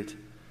be great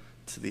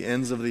to the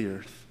ends of the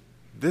earth.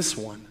 This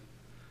one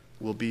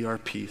will be our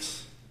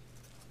peace.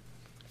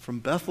 From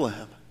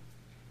Bethlehem,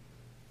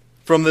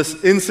 from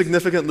this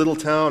insignificant little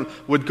town,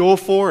 would go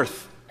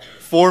forth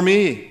for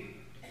me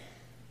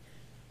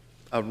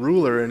a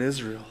ruler in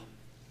Israel.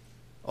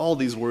 All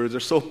these words are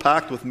so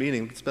packed with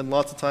meaning. We can spend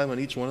lots of time on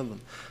each one of them.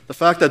 The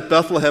fact that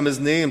Bethlehem is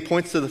named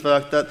points to the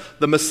fact that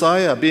the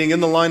Messiah, being in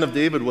the line of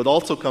David, would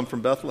also come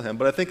from Bethlehem.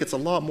 But I think it's a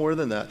lot more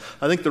than that.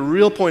 I think the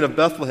real point of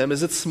Bethlehem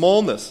is its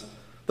smallness.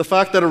 The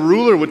fact that a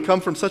ruler would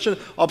come from such an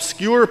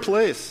obscure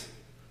place.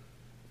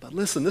 But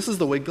listen, this is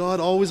the way God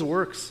always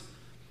works.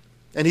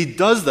 And he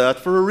does that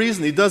for a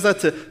reason. He does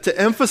that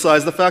to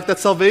emphasize the fact that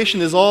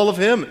salvation is all of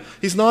him.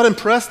 He's not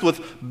impressed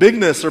with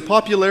bigness or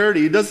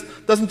popularity. He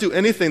doesn't do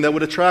anything that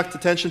would attract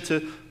attention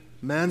to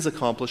man's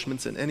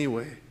accomplishments in any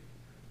way.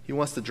 He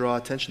wants to draw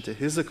attention to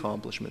his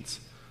accomplishments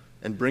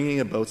and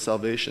bringing about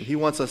salvation. He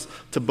wants us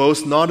to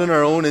boast not in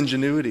our own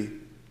ingenuity,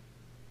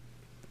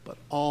 but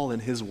all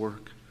in his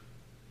work.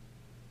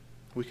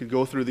 We could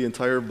go through the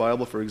entire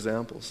Bible for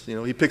examples.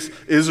 He picks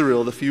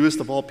Israel, the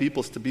fewest of all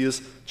peoples, to be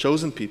his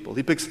chosen people.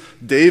 He picks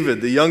David,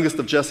 the youngest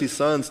of Jesse's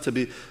sons, to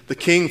be the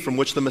king from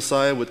which the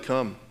Messiah would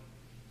come.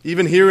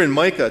 Even here in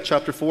Micah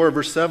chapter 4,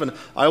 verse 7,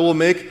 I will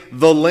make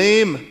the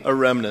lame a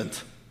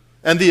remnant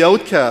and the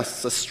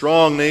outcasts a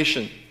strong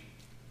nation.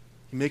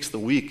 He makes the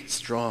weak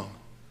strong.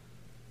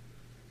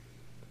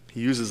 He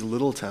uses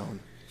little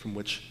town from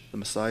which the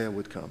Messiah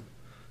would come.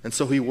 And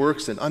so he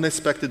works in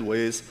unexpected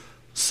ways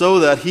so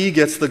that he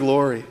gets the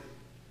glory.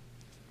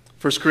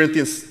 1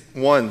 Corinthians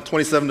 1,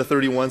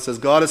 27-31 says,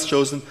 God has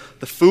chosen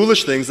the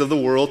foolish things of the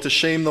world to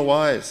shame the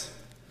wise.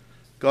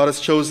 God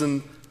has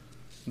chosen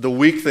the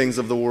weak things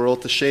of the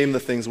world to shame the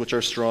things which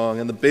are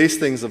strong, and the base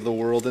things of the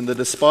world and the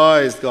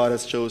despised God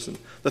has chosen,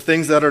 the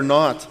things that are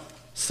not,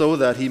 so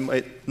that he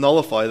might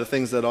nullify the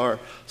things that are,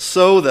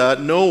 so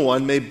that no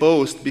one may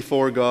boast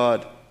before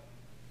God.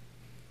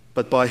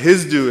 But by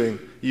his doing,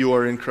 you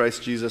are in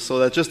Christ Jesus, so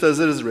that just as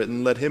it is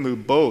written, let him who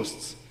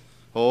boasts,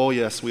 oh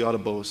yes, we ought to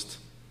boast.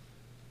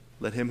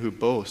 Let him who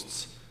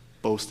boasts,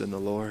 boast in the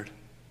Lord.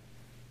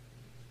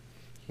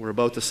 We're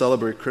about to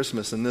celebrate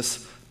Christmas, and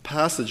this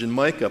passage in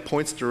Micah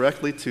points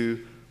directly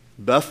to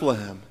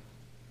Bethlehem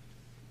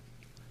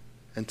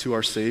and to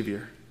our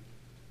Savior,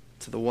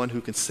 to the one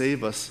who can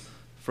save us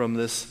from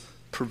this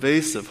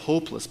pervasive,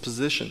 hopeless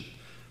position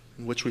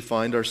in which we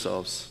find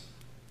ourselves.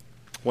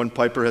 One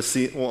writer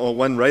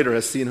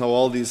has seen how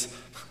all these,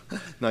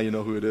 now you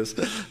know who it is,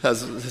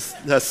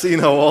 has seen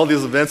how all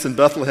these events in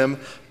Bethlehem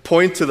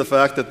point to the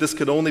fact that this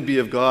could only be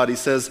of God. He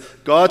says,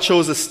 God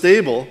chose a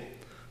stable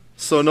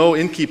so no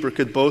innkeeper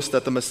could boast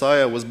that the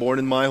Messiah was born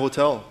in my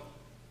hotel.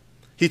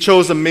 He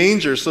chose a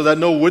manger so that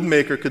no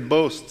woodmaker could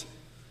boast.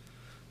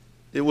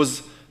 It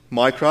was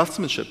my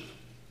craftsmanship.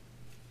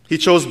 He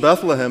chose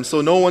Bethlehem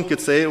so no one could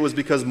say it was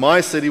because my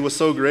city was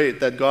so great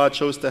that God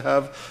chose to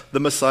have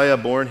the Messiah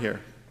born here.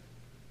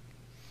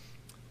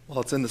 Well,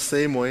 it's in the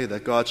same way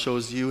that God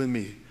chose you and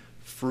me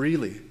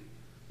freely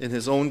in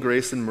his own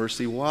grace and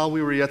mercy while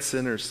we were yet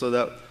sinners so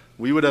that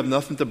we would have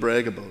nothing to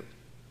brag about.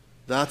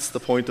 That's the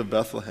point of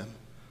Bethlehem,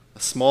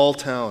 a small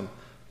town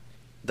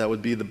that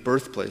would be the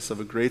birthplace of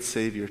a great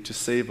Savior to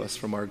save us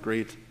from our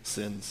great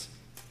sins.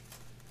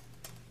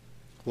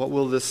 What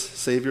will this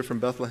Savior from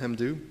Bethlehem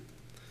do?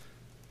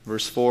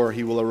 Verse 4,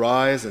 he will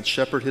arise and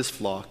shepherd his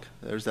flock.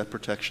 There's that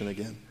protection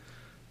again.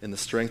 In the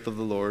strength of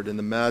the Lord, in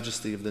the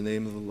majesty of the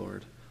name of the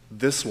Lord.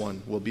 This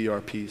one will be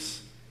our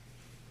peace.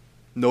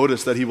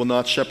 Notice that he will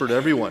not shepherd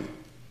everyone,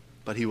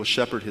 but he will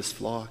shepherd his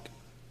flock.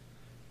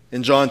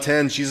 In John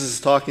 10, Jesus is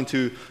talking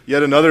to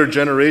yet another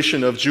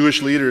generation of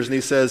Jewish leaders, and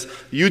he says,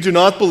 you do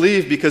not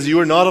believe because you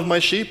are not of my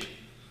sheep.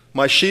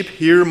 My sheep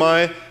hear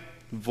my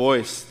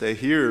voice. They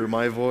hear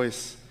my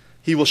voice.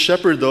 He will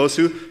shepherd those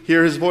who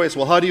hear his voice.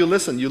 Well, how do you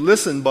listen? You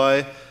listen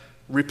by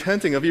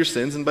repenting of your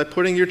sins and by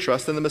putting your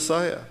trust in the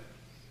Messiah.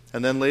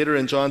 And then later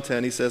in John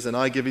 10, he says, and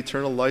I give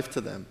eternal life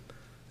to them,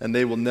 and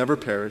they will never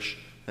perish,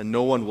 and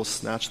no one will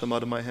snatch them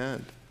out of my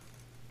hand.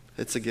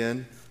 It's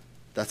again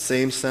that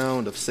same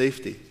sound of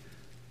safety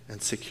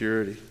and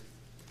security.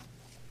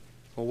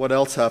 Well, what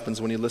else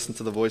happens when you listen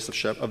to the voice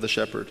of the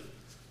shepherd?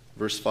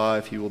 Verse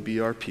 5, he will be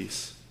our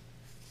peace.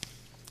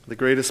 The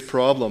greatest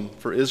problem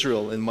for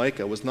Israel in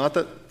Micah was not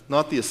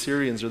the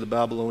Assyrians or the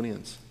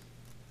Babylonians.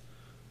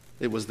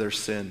 It was their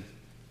sin.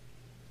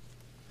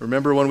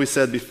 Remember when we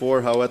said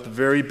before how at the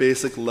very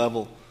basic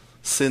level,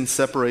 sin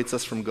separates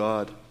us from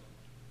God.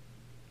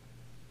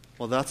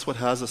 Well, that's what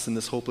has us in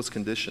this hopeless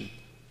condition.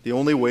 The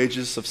only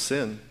wages of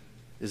sin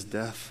is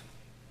death.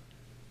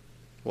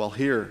 While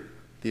here,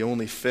 the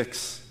only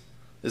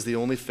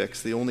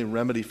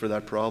remedy for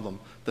that problem.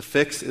 The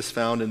fix is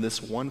found in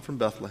this one from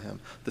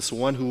Bethlehem, this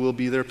one who will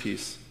be their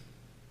peace.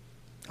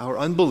 Our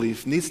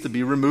unbelief needs to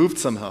be removed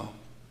somehow.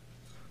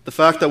 The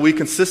fact that we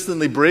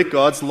consistently break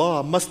God's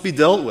law must be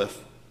dealt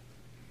with.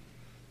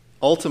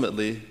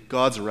 Ultimately,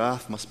 God's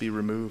wrath must be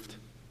removed.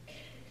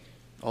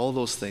 All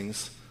those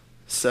things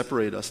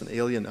separate us and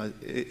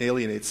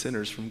alienate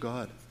sinners from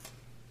God.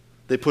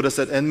 They put us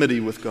at enmity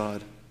with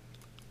God,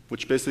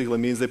 which basically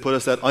means they put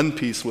us at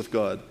unpeace with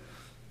God.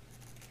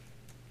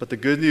 But the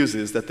good news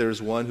is that there is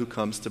one who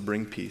comes to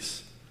bring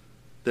peace.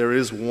 There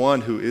is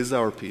one who is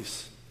our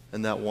peace,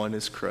 and that one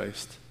is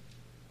Christ.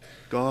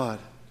 God,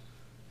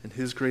 in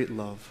his great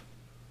love,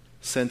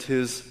 sent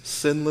his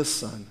sinless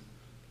Son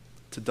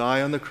to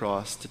die on the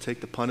cross to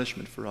take the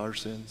punishment for our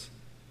sins.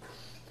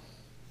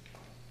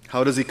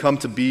 How does he come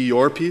to be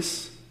your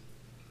peace?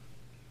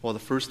 Well, the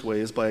first way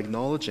is by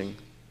acknowledging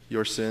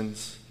your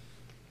sins.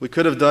 We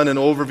could have done an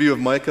overview of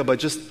Micah by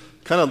just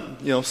kind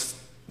of,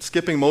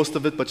 skipping most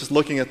of it, but just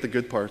looking at the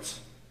good parts.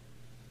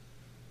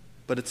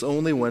 But it's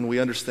only when we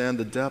understand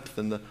the depth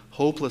and the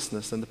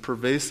hopelessness and the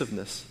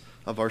pervasiveness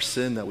of our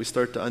sin that we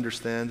start to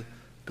understand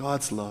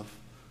God's love,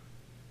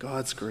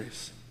 God's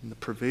grace, and the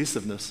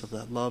pervasiveness of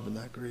that love and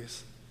that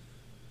grace.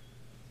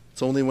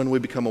 It's only when we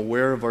become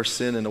aware of our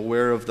sin and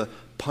aware of the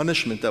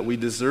punishment that we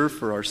deserve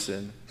for our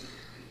sin.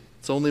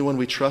 It's only when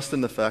we trust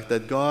in the fact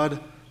that God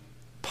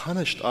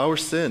punished our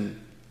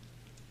sin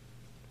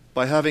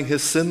by having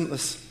his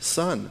sinless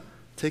Son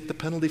take the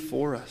penalty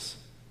for us.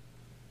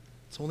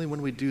 It's only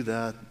when we do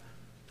that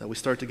that we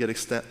start to get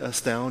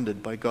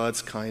astounded by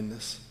God's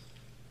kindness.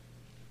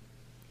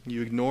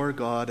 You ignore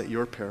God at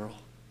your peril.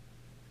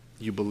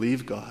 You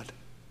believe God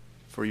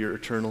for your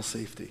eternal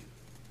safety.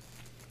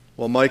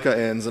 Well, Micah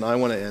ends, and I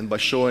want to end by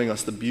showing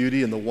us the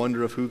beauty and the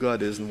wonder of who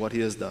God is and what he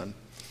has done.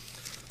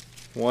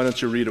 Why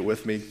don't you read it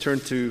with me?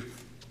 Turn to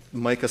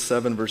Micah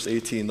 7, verse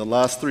 18, the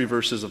last 3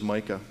 verses of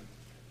Micah.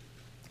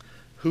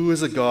 Who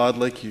is a God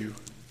like you,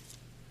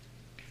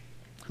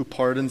 who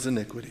pardons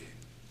iniquity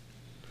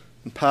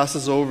and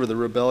passes over the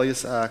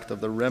rebellious act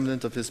of the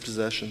remnant of his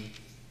possession?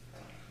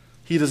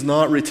 He does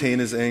not retain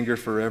his anger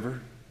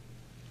forever,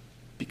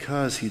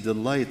 because he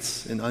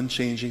delights in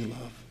unchanging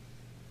love.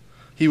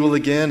 He will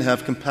again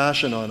have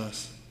compassion on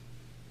us.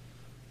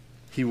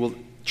 He will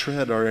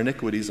tread our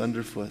iniquities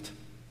underfoot.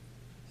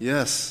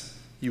 Yes,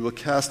 you will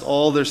cast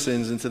all their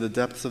sins into the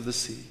depths of the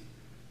sea.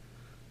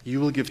 You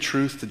will give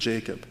truth to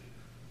Jacob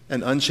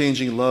and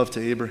unchanging love to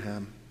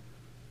Abraham,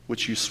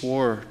 which you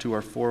swore to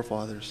our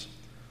forefathers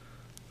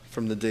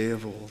from the day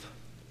of old.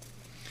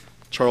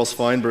 Charles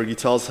Feinberg, he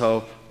tells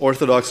how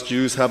Orthodox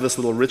Jews have this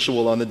little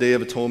ritual on the Day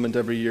of Atonement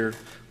every year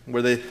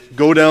where they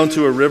go down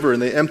to a river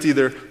and they empty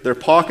their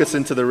pockets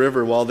into the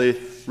river while they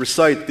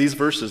recite these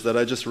verses that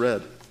I just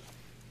read.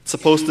 It's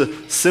supposed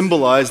to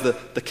symbolize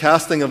the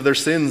casting of their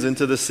sins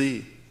into the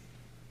sea.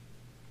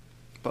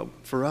 But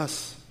for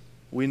us,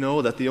 we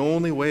know that the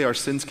only way our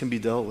sins can be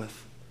dealt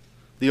with,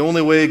 the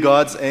only way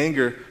God's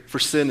anger for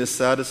sin is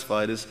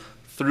satisfied is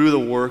through the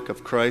work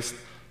of Christ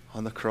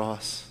on the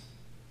cross.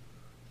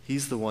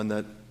 He's the one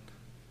that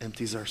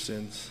empties our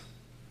sins.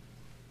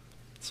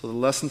 So the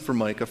lesson for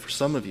Micah, for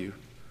some of you,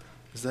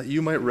 is that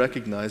you might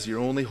recognize your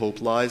only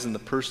hope lies in the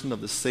person of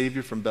the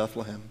Savior from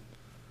Bethlehem.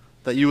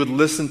 That you would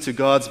listen to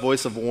God's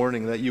voice of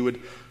warning, that you would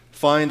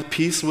find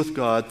peace with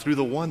God through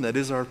the one that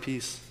is our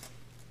peace.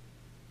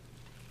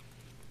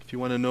 If you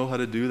want to know how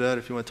to do that,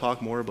 if you want to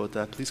talk more about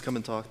that, please come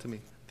and talk to me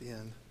at the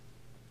end.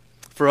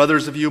 For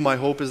others of you, my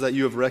hope is that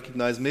you have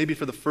recognized, maybe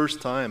for the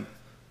first time,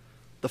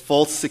 the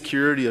false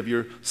security of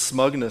your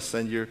smugness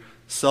and your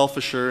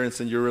self-assurance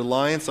and your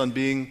reliance on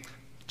being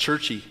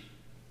churchy.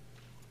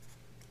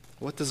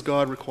 What does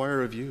God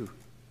require of you?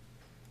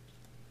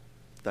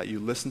 That you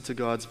listen to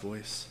God's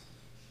voice.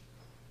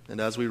 And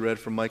as we read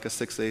from Micah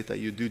 6:8, that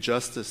you do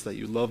justice, that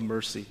you love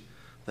mercy,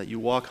 that you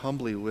walk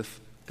humbly with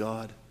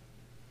God.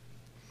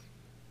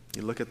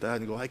 You look at that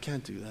and go, I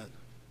can't do that.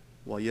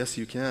 Well, yes,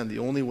 you can. The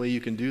only way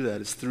you can do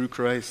that is through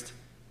Christ.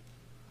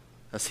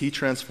 As he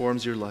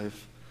transforms your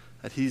life,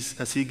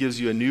 as he gives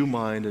you a new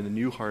mind and a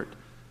new heart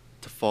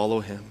to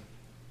follow him.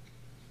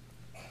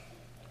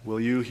 Will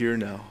you hear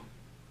now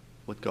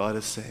what God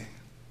is saying?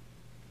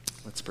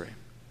 Let's pray.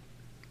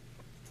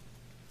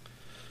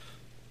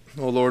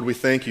 Oh Lord, we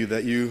thank you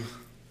that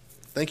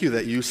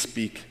you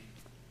speak.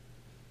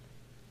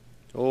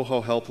 Oh,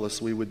 how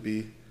helpless we would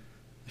be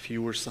if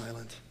you were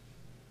silent.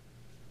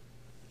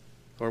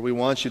 Lord, we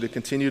want you to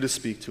continue to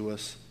speak to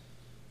us.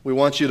 We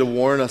want you to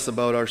warn us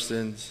about our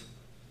sins.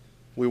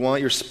 We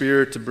want your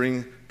Spirit to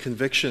bring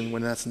conviction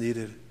when that's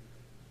needed.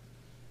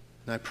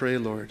 And I pray,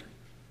 Lord,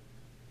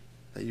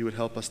 that you would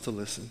help us to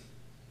listen.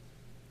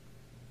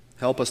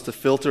 Help us to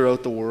filter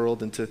out the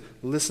world and to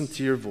listen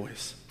to your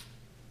voice.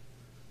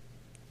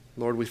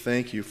 Lord, we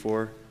thank you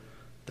for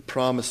the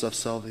promise of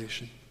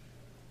salvation.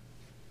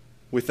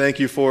 We thank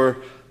you for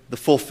the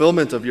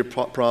fulfillment of your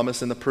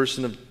promise in the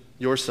person of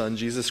your Son,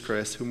 Jesus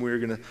Christ, whom we are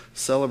going to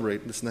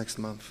celebrate this next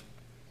month.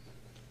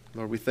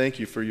 Lord, we thank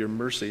you for your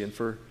mercy and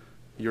for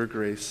your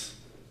grace.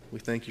 We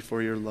thank you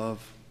for your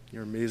love,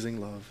 your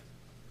amazing love.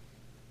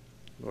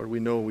 Lord, we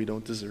know we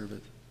don't deserve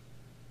it.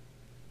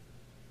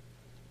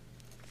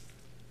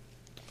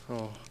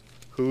 Oh,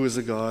 who is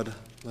a God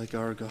like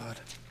our God?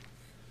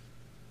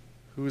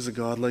 Who is a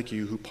God like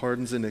you who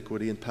pardons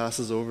iniquity and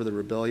passes over the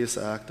rebellious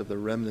act of the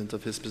remnant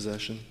of his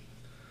possession?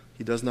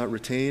 He does not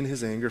retain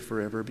his anger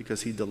forever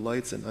because he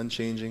delights in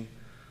unchanging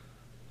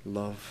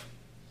love.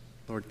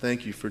 Lord,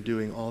 thank you for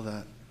doing all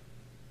that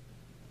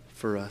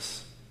for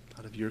us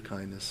out of your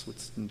kindness.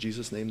 It's in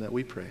Jesus' name that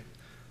we pray.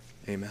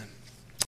 Amen.